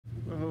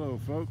Hello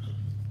folks,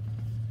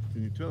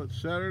 can you tell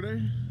it's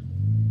Saturday?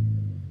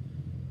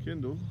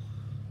 Kendall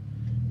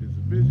is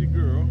a busy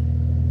girl.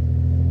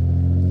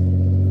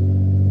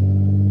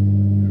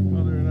 Her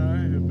mother and I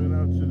have been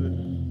out to the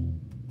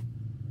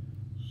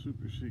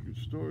super secret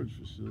storage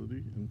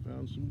facility and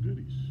found some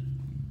goodies.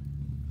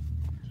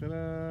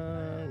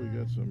 Ta-da! We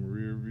got some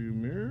rear view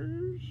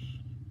mirrors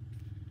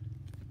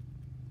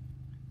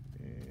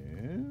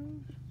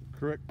and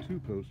correct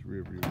 2-post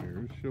rear view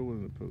mirrors. Show one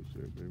of the posts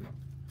there, baby.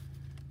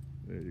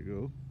 There you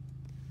go.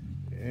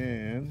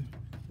 And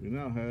we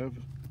now have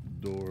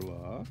door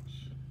locks.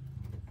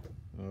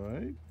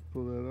 Alright,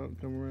 pull that out and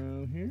come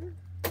around here.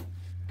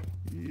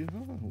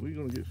 Yeehaw, we're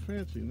gonna get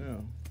fancy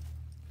now.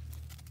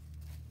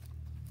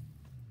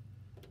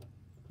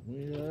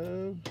 We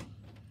have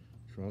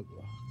trunk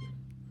lock.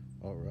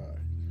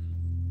 Alright.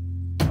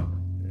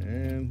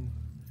 And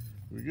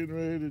we're getting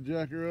ready to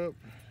jack her up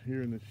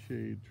here in the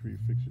Shade Tree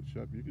Fix-It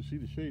shop. You can see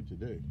the shade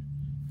today.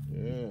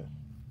 Yeah.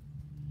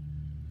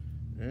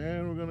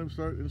 And we're going to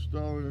start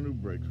installing the new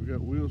brakes. We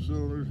got wheel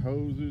cylinders,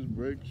 hoses,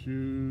 brake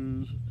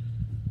shoes,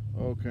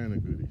 all kind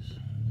of goodies.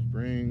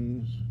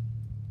 Springs.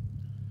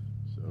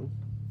 So,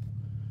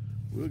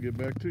 we'll get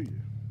back to you.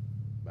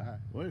 Bye.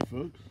 Wait,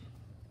 folks.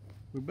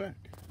 We're back.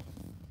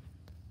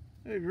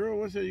 Hey, girl,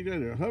 what's that you got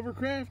there?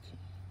 Hovercraft?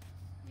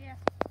 Yeah.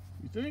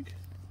 You think?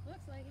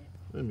 Looks like it.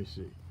 Let me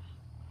see.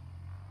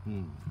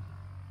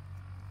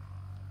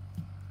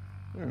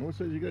 Aaron, what's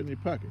that you got in your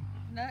pocket?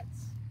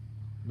 Nuts.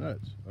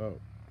 Nuts? Oh.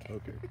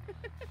 Okay.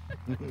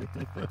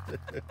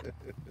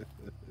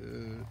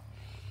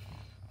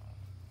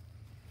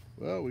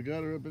 Well, we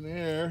got her up in the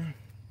air.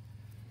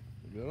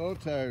 We got all the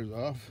tires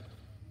off.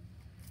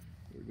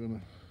 We're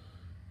gonna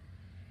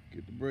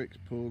get the brakes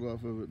pulled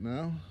off of it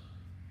now.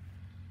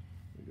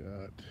 We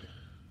got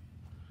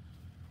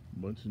a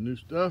bunch of new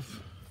stuff,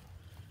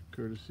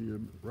 courtesy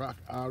of Rock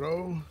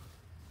Auto.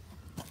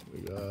 We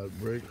got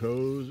brake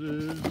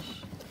hoses,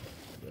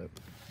 got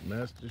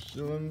master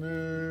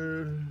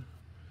cylinder.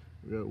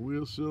 We got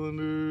wheel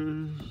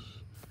cylinders.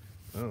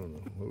 I don't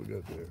know what we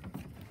got there.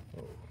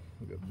 Oh,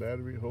 we got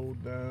battery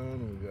hold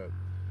down. We got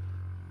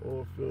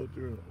oil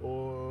filter and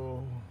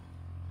oil.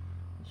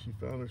 She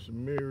found her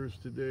some mirrors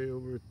today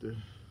over at the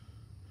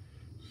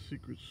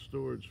secret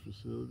storage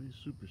facility,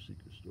 super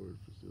secret storage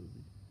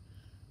facility.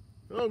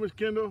 Hello, Miss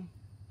Kendall.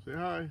 Say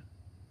hi.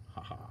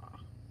 Ha ha.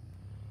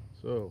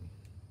 So,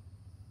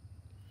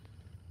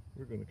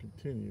 we're going to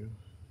continue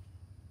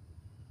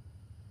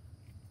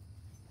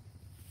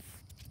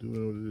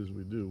doing what it is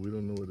we do. We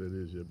don't know what that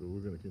is yet, but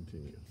we're going to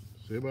continue.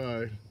 Say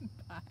bye.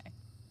 Bye.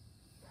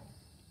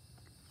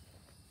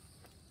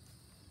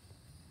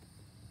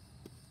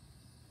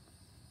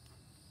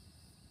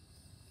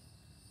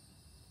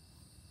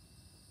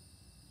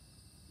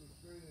 Go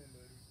straight in,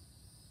 baby.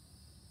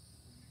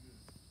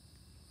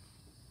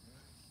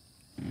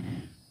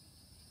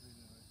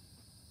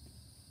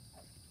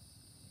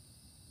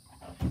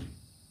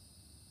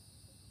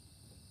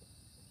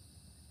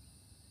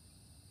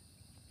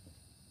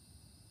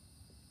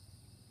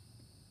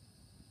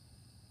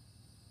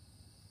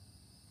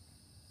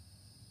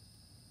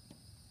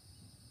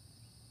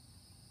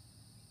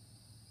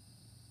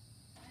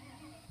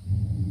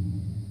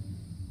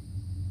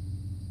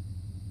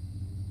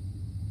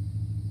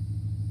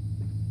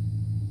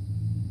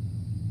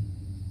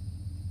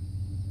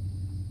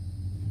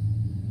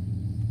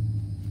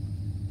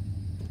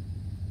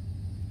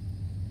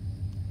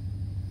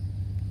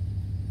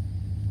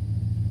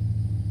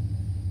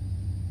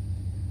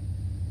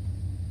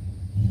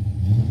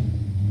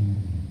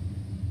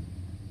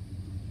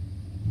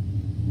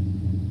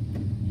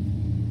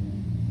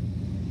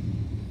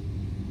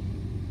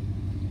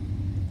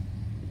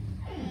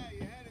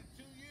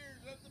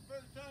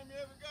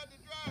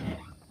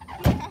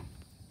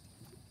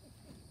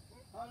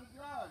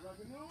 Like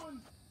a new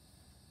one?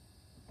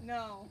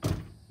 No.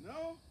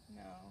 No?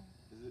 No.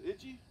 Is it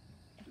itchy?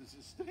 Does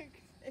it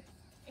stink?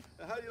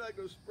 How do you like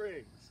those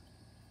springs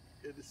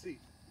in the seat?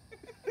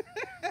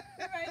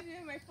 Reminds me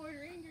of my Ford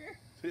Ranger.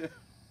 Yeah.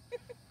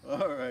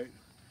 All right.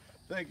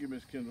 Thank you,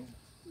 Miss Kendall.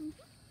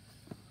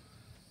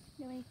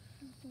 No.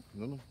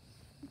 No.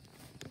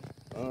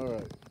 All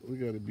right. We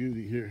got a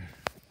beauty here.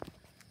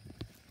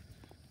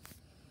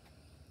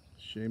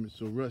 Shame it's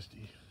so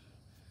rusty.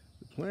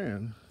 The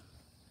plan,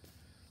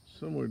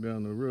 somewhere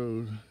down the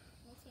road,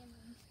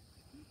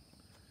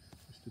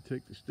 is to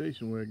take the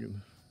station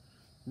wagon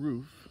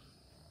roof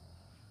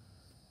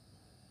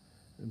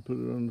and put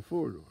it on the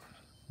 4-door.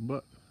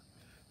 But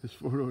this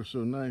 4-door is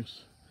so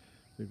nice,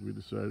 I think we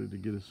decided to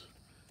get us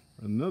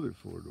another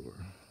 4-door.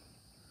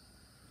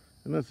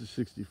 And that's a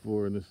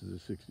 64 and this is a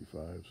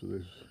 65, so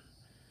there's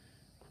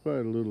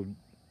quite a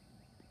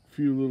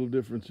few little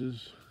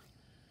differences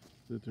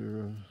that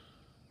are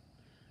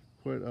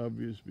quite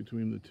obvious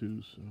between the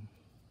two, so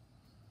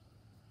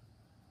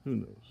who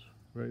knows.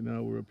 Right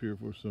now we're up here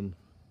for some,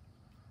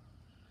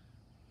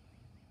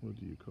 what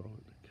do you call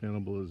it,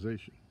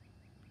 cannibalization.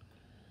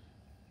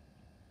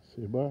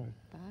 Say bye.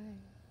 Bye.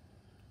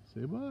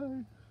 Say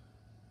bye.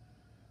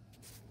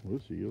 We'll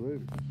see you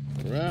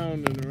later.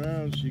 Around and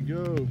around she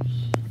goes.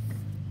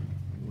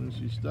 When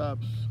she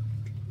stops,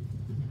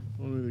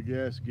 only the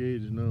gas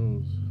gauge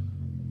knows.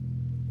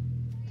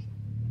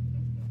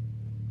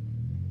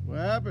 What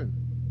happened?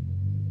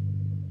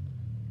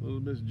 A little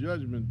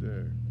misjudgment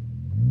there.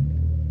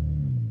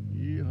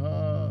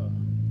 Yeehaw.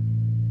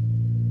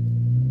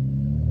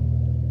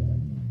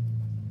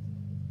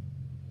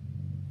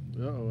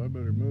 Uh-oh, I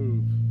better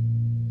move.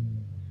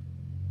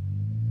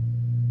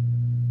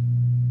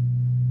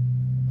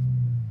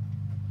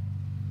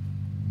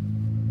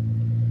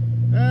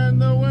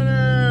 And the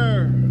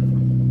winner!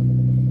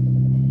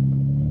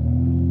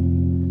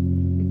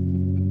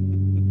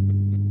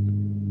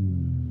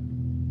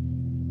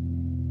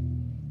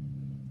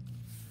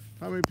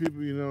 How many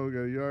people you know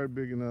got a yard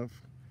big enough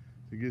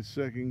to get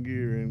second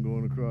gear in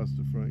going across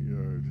the front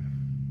yard?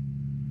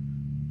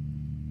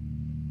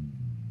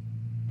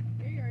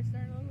 Your yard's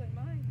starting to look like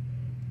mine.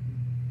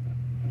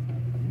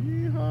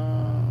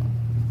 Yeehaw!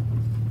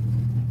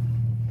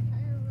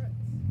 Tire roots.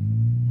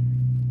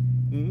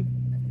 Hmm?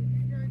 I said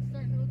your yard's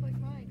starting to look like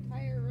mine.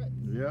 Tire roots.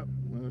 Yep,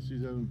 well,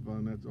 she's having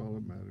fun. That's all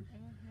that matters.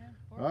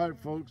 Yeah. All right,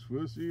 folks,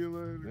 we'll see you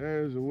later.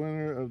 There's a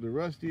winner of the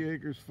Rusty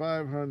Acres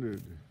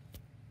 500.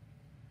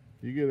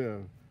 You get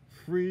a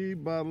free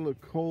bottle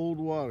of cold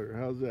water.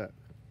 How's that?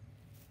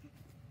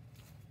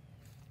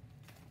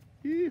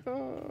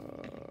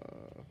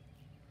 Yeehaw!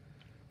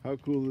 How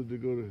cool is it to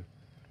go to,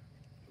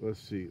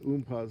 let's see,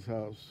 Oompa's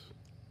house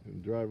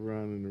and drive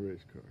around in the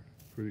race car?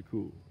 Pretty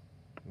cool.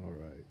 All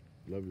right.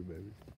 Love you, baby.